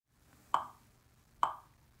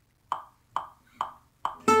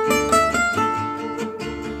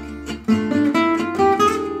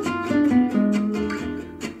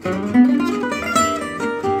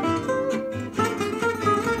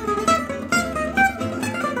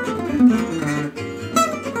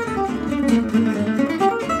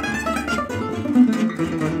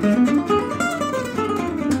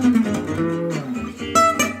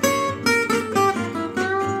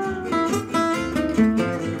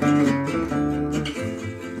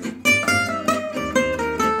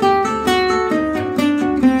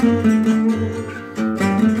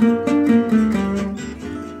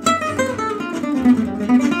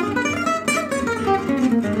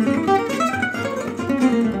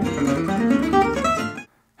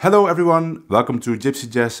Hello everyone, welcome to Gypsy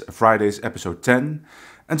Jazz Fridays episode 10.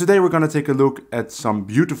 And today we're going to take a look at some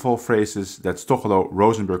beautiful phrases that STOCHELO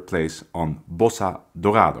Rosenberg plays on Bossa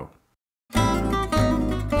Dorado.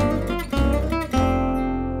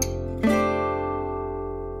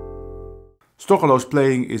 STOCHELO's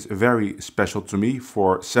playing is very special to me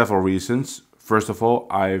for several reasons. First of all,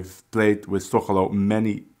 I've played with STOCHELO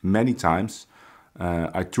many times.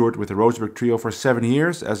 I toured with the Rosenberg Trio for 7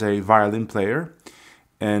 years as a violin player.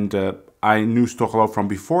 And I knew STOCHELO from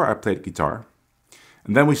before I played guitar.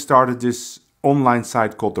 And then we started this online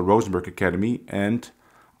site called the Rosenberg Academy, and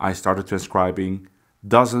I started transcribing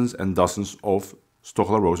dozens and dozens of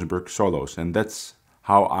STOCHELO Rosenberg solos. And that's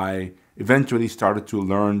how I eventually started to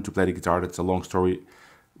learn to play the guitar. That's a long story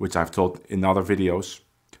which I've told in other videos.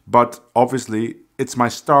 But obviously it's my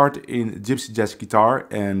start in gypsy jazz guitar,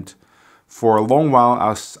 and for a long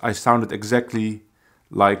while I sounded exactly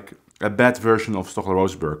like a bad version of STOCHELO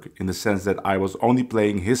Rosenberg, in the sense that I was only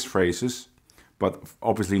playing his phrases, but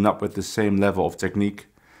obviously not with the same level of technique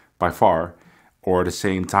by far, or the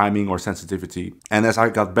same timing or sensitivity. And as I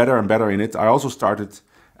got better and better in it, I also started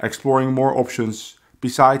exploring more options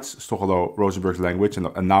besides STOCHELO Rosenberg's language.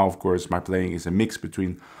 And now, of course, my playing is a mix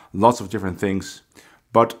between lots of different things.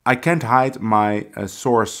 But I can't hide my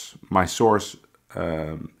source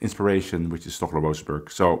inspiration, which is STOCHELO Rosenberg.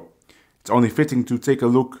 So it's only fitting to take a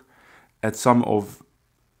look at some of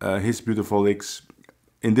his beautiful licks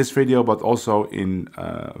in this video, but also in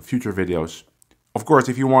future videos. Of course,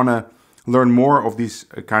 if you want to learn more of these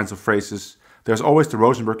kinds of phrases, there's always the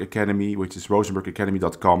Rosenberg Academy, which is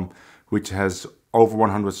rosenbergacademy.com, which has over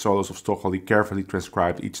 100 solos of STOCHELO, carefully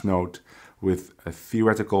transcribed each note with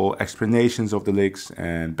theoretical explanations of the licks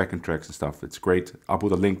and backing tracks and stuff. It's great. I'll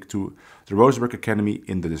put a link to the Rosenberg Academy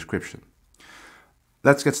in the description.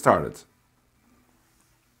 Let's get started.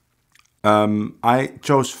 I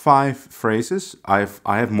chose 5 phrases. I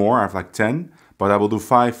have more, I have like 10, but I will do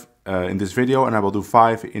 5 in this video, and I will do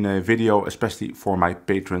 5 in a video especially for my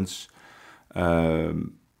patrons.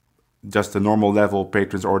 Just the normal level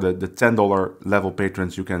patrons, or the $10 level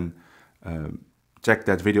patrons, you can check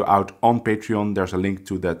that video out on Patreon. There's a link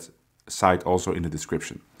to that site also in the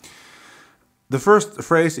description. The first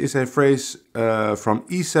phrase is a phrase from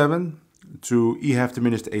E7 to E half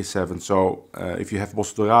diminished A7. So if you have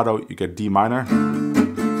Bossa Dorado, you get D minor, and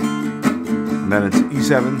then it's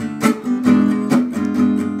E7,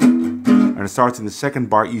 and it starts in the second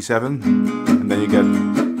bar E7, and then you get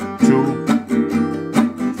 2,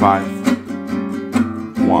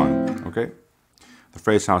 5, 1. Okay, the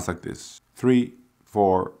phrase sounds like this: 3,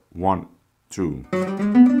 4, 1, 2.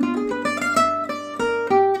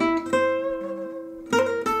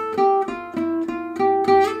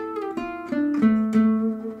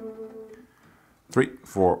 3,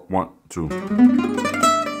 4, 1, 2.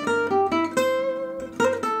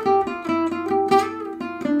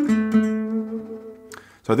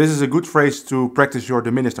 So this is a good phrase to practice your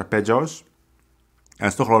diminished arpeggios.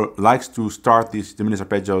 And STOCHELO likes to start these diminished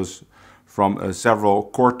arpeggios from several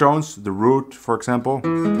chord tones, the root, for example,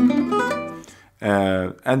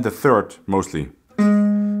 and the third mostly.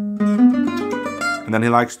 And then he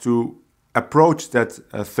likes to approach that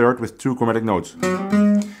third with 2 chromatic notes.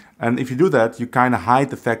 And if you do that, you kind of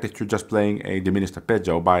hide the fact that you're just playing a diminished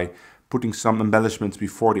arpeggio by putting some embellishments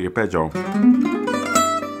before the arpeggio.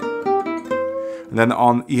 And then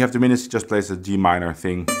on E half diminished, he just plays a G minor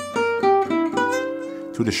thing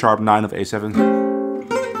to the sharp 9 of A7.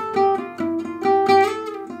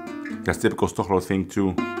 That's typical STOCHELO thing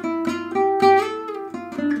to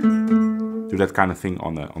do that kind of thing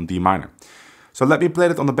on D minor. So let me play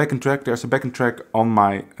that on the backing track. There's a backing track on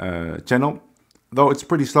my channel. Though it's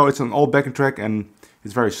pretty slow, it's an old backing track and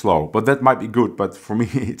it's very slow. But that might be good, but for me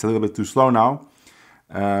it's a little bit too slow now.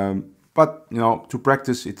 But, you know, to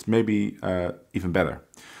practice it's maybe even better.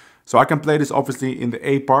 So I can play this obviously in the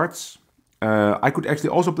A parts. I could actually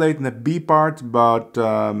also play it in the B part, but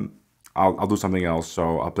I'll do something else.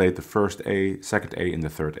 So I'll play it the first A, second A, and the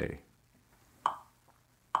third A.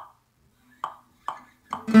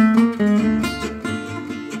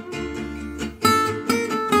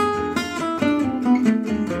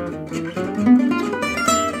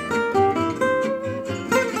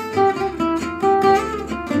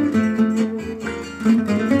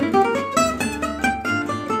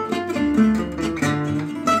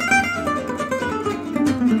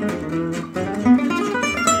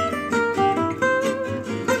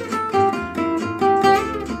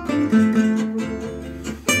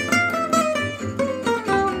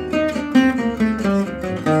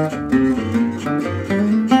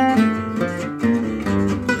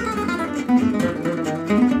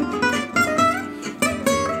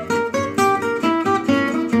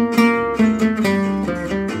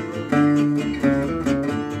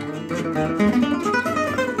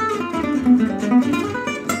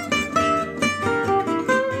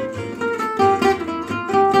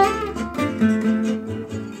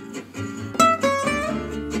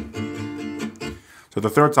 So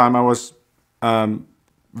the third time I was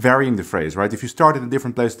varying the phrase, right? If you start in a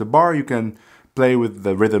different place at the bar, you can play with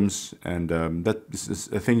the rhythms, and that is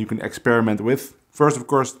a thing you can experiment with. First, of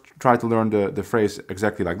course, try to learn the phrase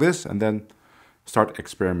exactly like this, and then start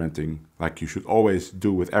experimenting like you should always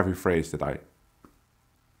do with every phrase that I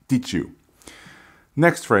teach you.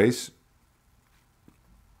 Next phrase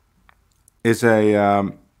is a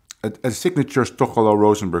signature STOCHELO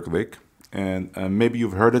ROSENBERG lick, and maybe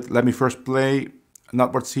you've heard it. Let me first play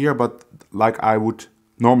not what's here, but like I would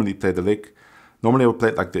normally play the lick. Normally I would play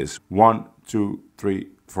it like this: 1, 2, 3,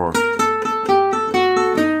 4.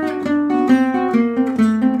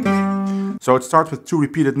 So it starts with 2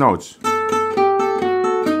 repeated notes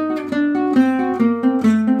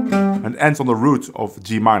and ends on the root of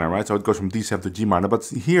G minor, right? So it goes from D7 to G minor. But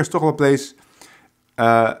here STOCHELO plays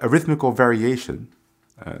a rhythmical variation.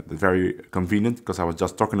 Very convenient, because I was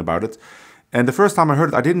just talking about it. And the first time I heard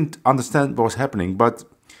it, I didn't understand what was happening, but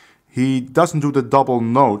he doesn't do the double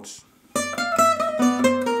notes.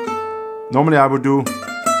 Normally I would do,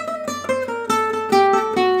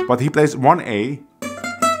 but he plays 1A,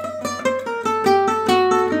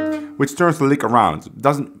 which turns the lick around. It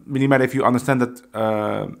doesn't really matter if you understand it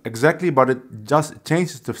exactly, but it just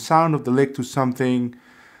changes the sound of the lick to something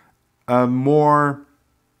more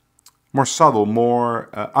subtle, more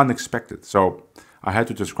unexpected. So I had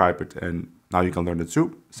to describe it, and now you can learn it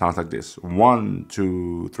too. Sounds like this: 1,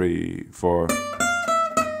 2, 3, 4.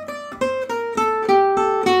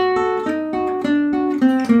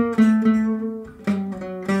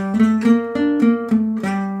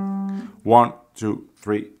 One, 2,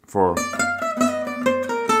 3, 4.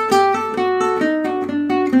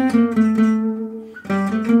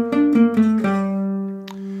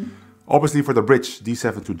 Obviously for the bridge,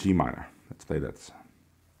 D7 to G minor. Let's play that.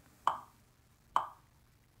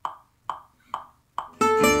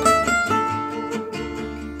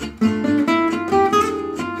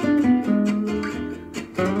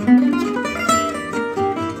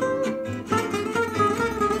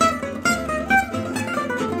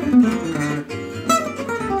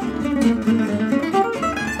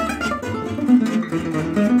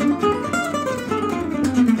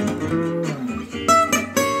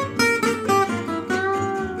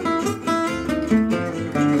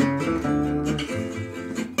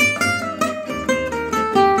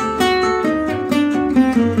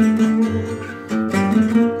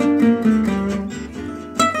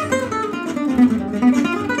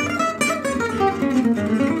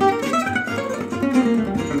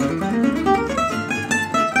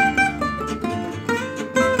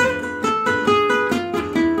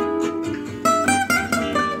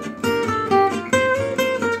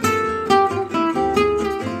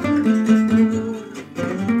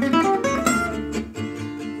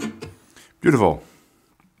 Beautiful.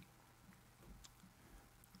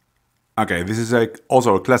 Okay, this is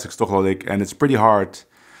also a classic STOCHELO lick, and it's pretty hard.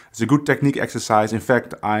 It's a good technique exercise. In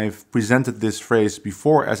fact, I've presented this phrase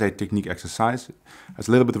before as a technique exercise. It's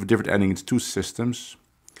a little bit of a different ending. It's 2 systems.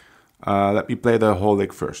 Let me play the whole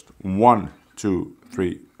lick first. 1, 2,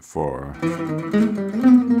 3, 4.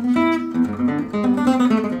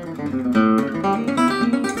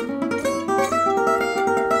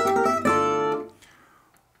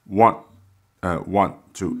 One,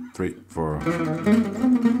 2, 3, 4.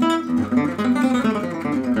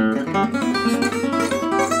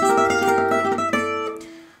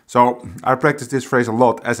 So I practice this phrase a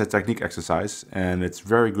lot as a technique exercise, and it's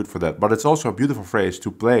very good for that. But it's also a beautiful phrase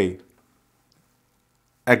to play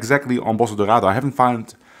exactly on Bossa Dorado. I haven't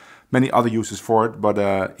found many other uses for it, but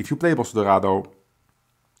if you play Bossa Dorado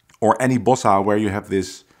or any bossa where you have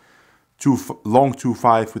this long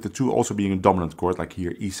 2-5 with the 2 also being a dominant chord, like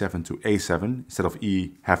here E7 to A7 instead of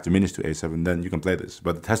E half diminished to A7, then you can play this.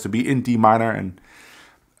 But it has to be in D minor, and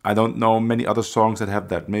I don't know many other songs that have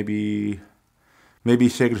that. Maybe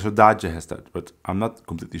Segre Saudade has that, but I'm not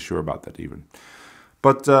completely sure about that even.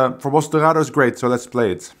 But for Bossa Dorado is great, so let's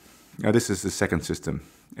play it. This is the second system.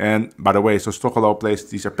 And by the way, so STOCHELO plays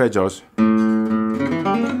these arpeggios,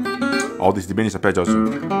 all these diminished arpeggios,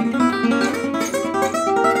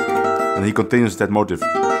 and he continues that motive.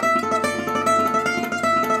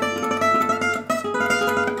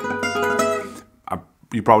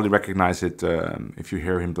 You probably recognize it if you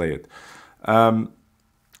hear him play it.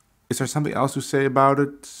 Is there something else to say about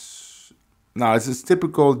it? No, it's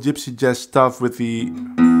typical Gypsy Jazz stuff with the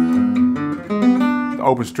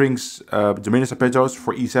open strings, diminished arpeggios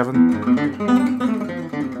for E7.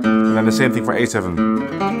 And then the same thing for A7.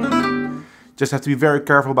 Just have to be very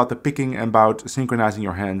careful about the picking and about synchronizing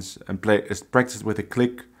your hands, and practice with a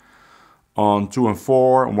click on 2 and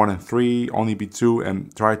 4, on 1 and 3, only B2,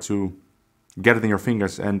 and try to get it in your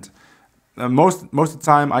fingers. And most of the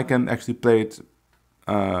time I can actually play it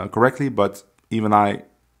correctly, but even I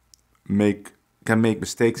can make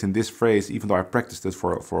mistakes in this phrase, even though I practiced it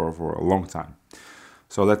for a long time.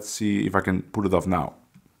 So let's see if I can pull it off now.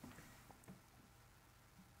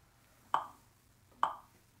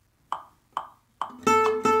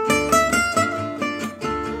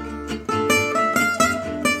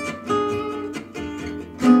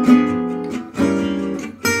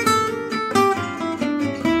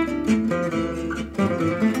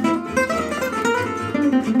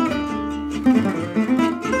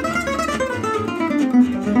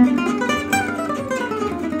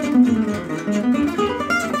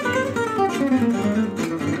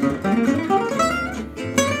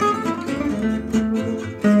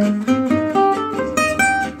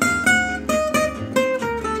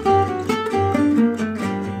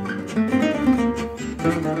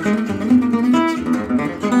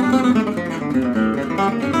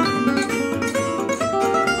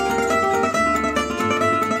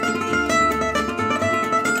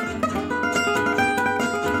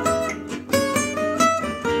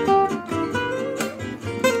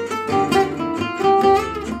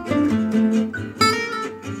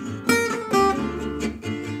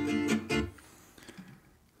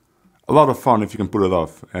 A lot of fun if you can pull it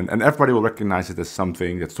off, and everybody will recognize it as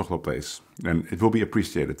something that Stochelo plays, and it will be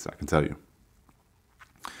appreciated, I can tell you.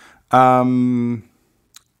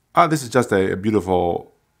 This is just a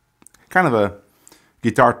beautiful kind of a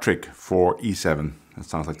guitar trick for E7. It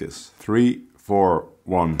sounds like this: 3, 4,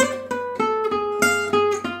 1.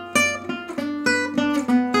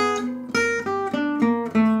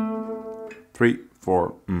 Three,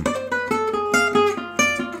 four.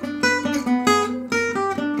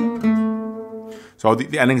 So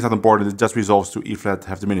the ending is not important, it just resolves to E flat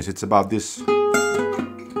half diminished. It's about this.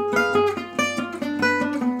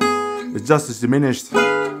 It's just this diminished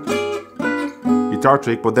guitar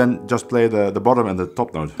trick, but then just play the bottom and the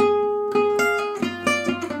top note.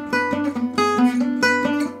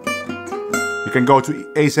 You can go to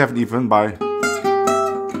A7 even but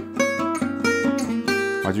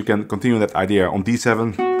you can continue that idea on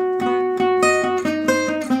D7.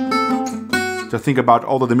 Just think about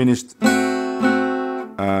all the diminished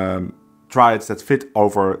triads that fit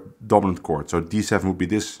over dominant chord. So D7 would be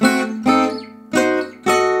this,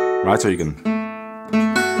 right? So you can,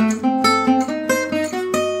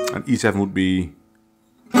 and E7 would be,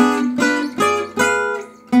 and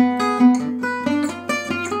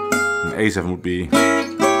A7 would be.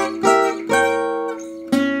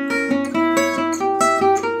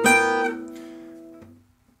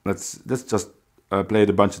 Let's just play it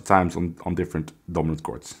a bunch of times on different dominant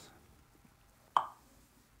chords.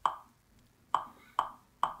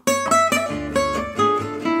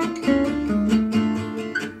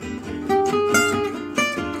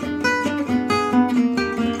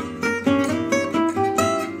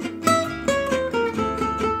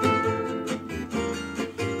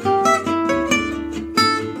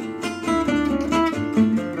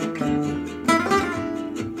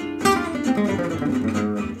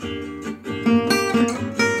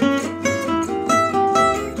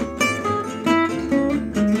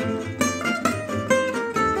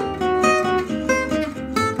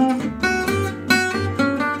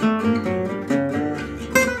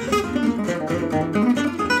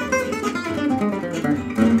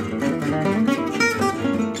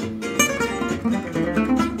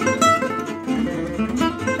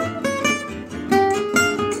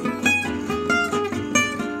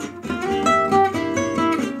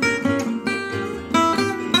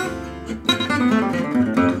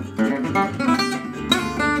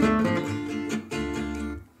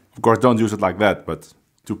 Of course, don't use it like that, but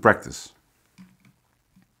to practice.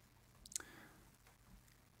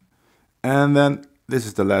 And then this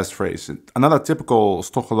is the last phrase. Another typical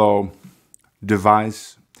Stochelo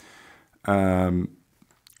device. It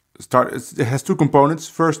has two components.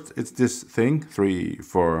 First, it's this thing, 3,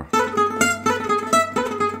 4.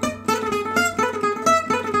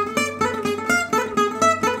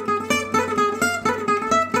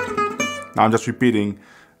 Now I'm just repeating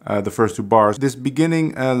the first two bars. This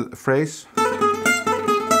beginning phrase,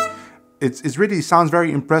 it really sounds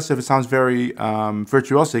very impressive, it sounds very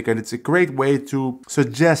virtuosic, and it's a great way to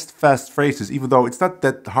suggest fast phrases, even though it's not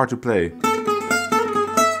that hard to play.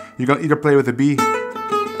 You can either play with a B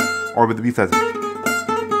or with the B flat.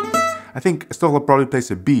 I think Stochelo probably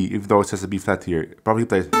plays a B, even though it says a B flat here. It probably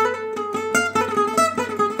plays...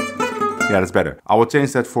 Yeah, that's better. I will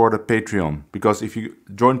change that for the Patreon, because if you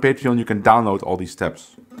join Patreon, you can download all these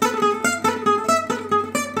steps.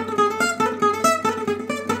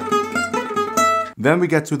 Then we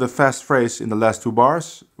get to the fast phrase in the last two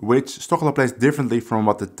bars, which Stochelo plays differently from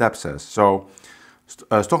what the tab says. So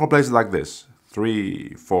Stochelo plays it like this: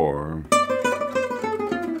 3, 4,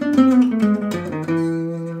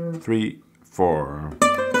 3, 4.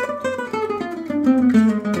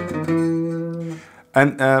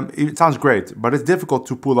 And it sounds great, but it's difficult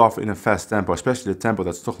to pull off in a fast tempo, especially the tempo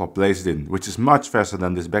that Stochelo plays it in, which is much faster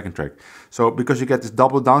than this backing track. So because you get this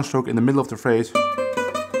double downstroke in the middle of the phrase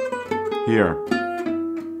here.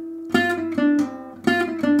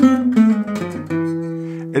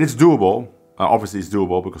 It is doable. Obviously it's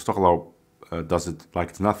doable because Stochelo does it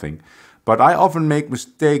like it's nothing. But I often make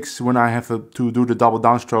mistakes when I have to do the double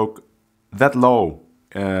downstroke that low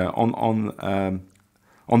on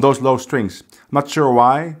those low strings. Not sure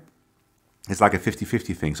why. It's like a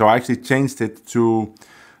 50-50 thing. So I actually changed it to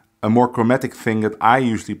a more chromatic thing that I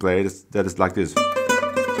usually play. That is like this.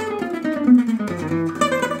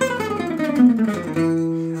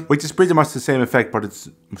 Which is pretty much the same effect, but it's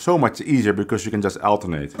so much easier because you can just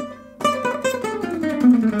alternate.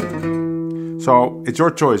 So it's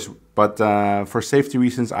your choice, but for safety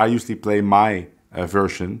reasons I usually play my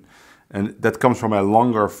version, and that comes from a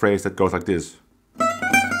longer phrase that goes like this.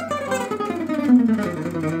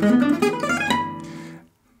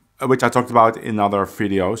 Which I talked about in other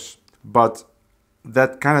videos, but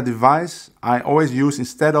that kind of device I always use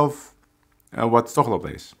instead of what Stochelo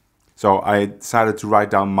plays. So I decided to write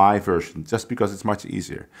down my version just because it's much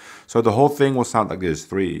easier. So the whole thing will sound like this: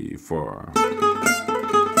 3, 4.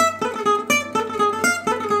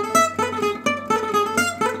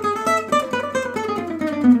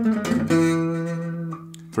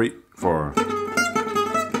 3, 4.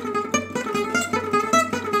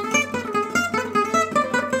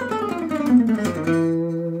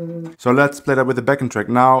 So let's play that with the backing track.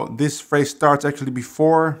 Now this phrase starts actually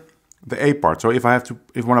before the A part. So if I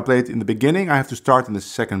want to play it in the beginning, I have to start in the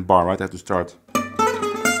second bar, right? I have to start.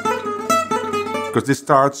 Because this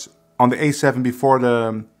starts on the A7 before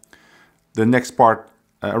the next part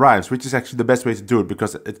arrives, which is actually the best way to do it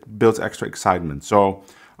because it builds extra excitement. So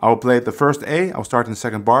I will play the first A, I'll start in the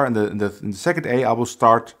second bar, and in the second A I will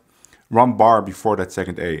start one bar before that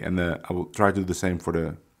second A, and I will try to do the same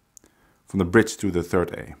from the bridge to the third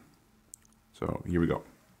A. So here we go.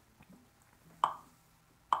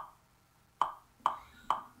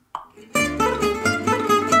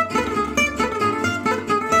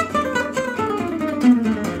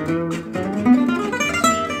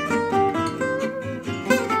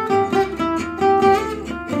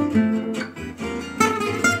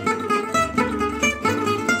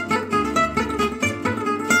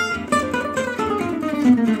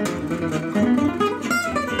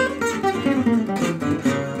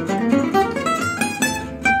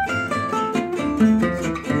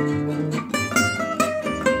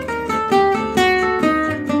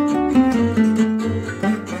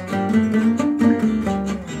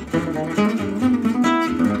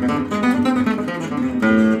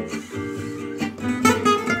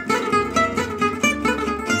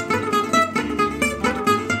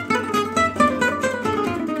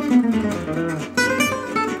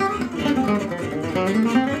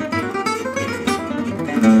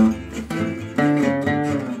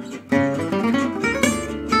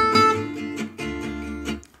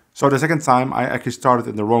 So the second time I actually started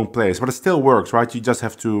in the wrong place, but it still works, right? You just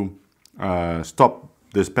have to stop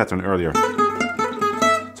this pattern earlier.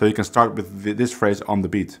 So you can start with this phrase on the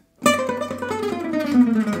beat.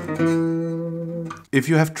 If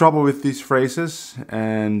you have trouble with these phrases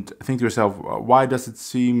and think to yourself, why does it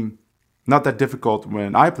seem not that difficult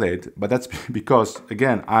when I play it? But that's because,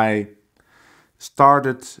 again, I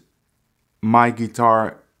started my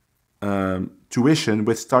guitar tuition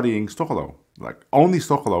with studying Stochelo. Like only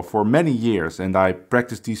Stochelo for many years, and I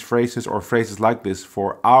practiced these phrases or phrases like this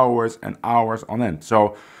for hours and hours on end.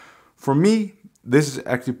 So for me, this is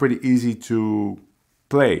actually pretty easy to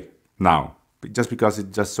play now, just because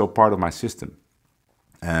it's just so part of my system.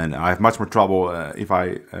 And I have much more trouble if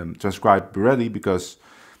I transcribe Borelli, because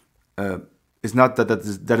it's not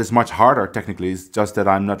that is much harder technically, it's just that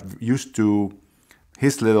I'm not used to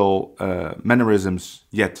his little mannerisms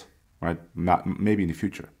yet, right? Maybe in the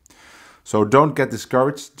future. So don't get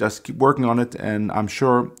discouraged, just keep working on it, and I'm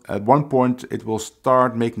sure at one point it will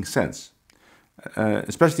start making sense.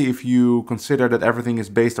 Especially if you consider that everything is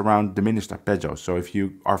based around diminished arpeggios. So if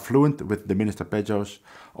you are fluent with diminished arpeggios,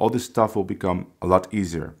 all this stuff will become a lot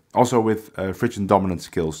easier. Also with Phrygian dominant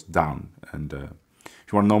scales down. And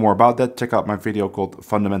if you want to know more about that, check out my video called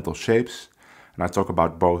Fundamental Shapes. And I talk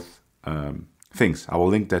about both things. I will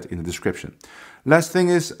link that in the description. Last thing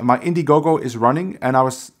is, my Indiegogo is running, and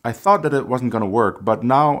I thought that it wasn't going to work, but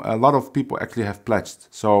now a lot of people actually have pledged.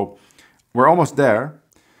 So we're almost there.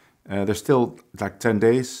 There's still like 10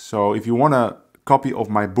 days. So if you want a copy of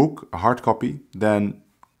my book, a hard copy, then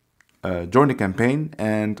join the campaign.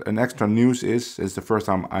 And an extra news is the first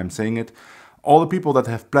time I'm saying it, all the people that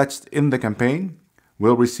have pledged in the campaign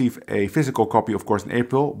will receive a physical copy, of course, in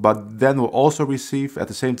April, but then will also receive at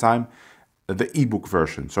the same time the ebook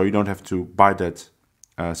version. So you don't have to buy that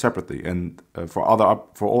separately. And for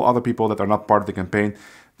all other people that are not part of the campaign,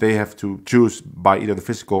 they have to choose by either the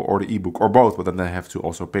physical or the ebook or both, but then they have to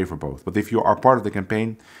also pay for both. But if you are part of the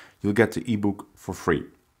campaign, you'll get the ebook for free.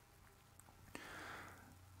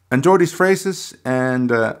 Enjoy these phrases,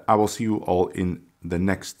 and I will see you all in the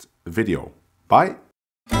next video. Bye.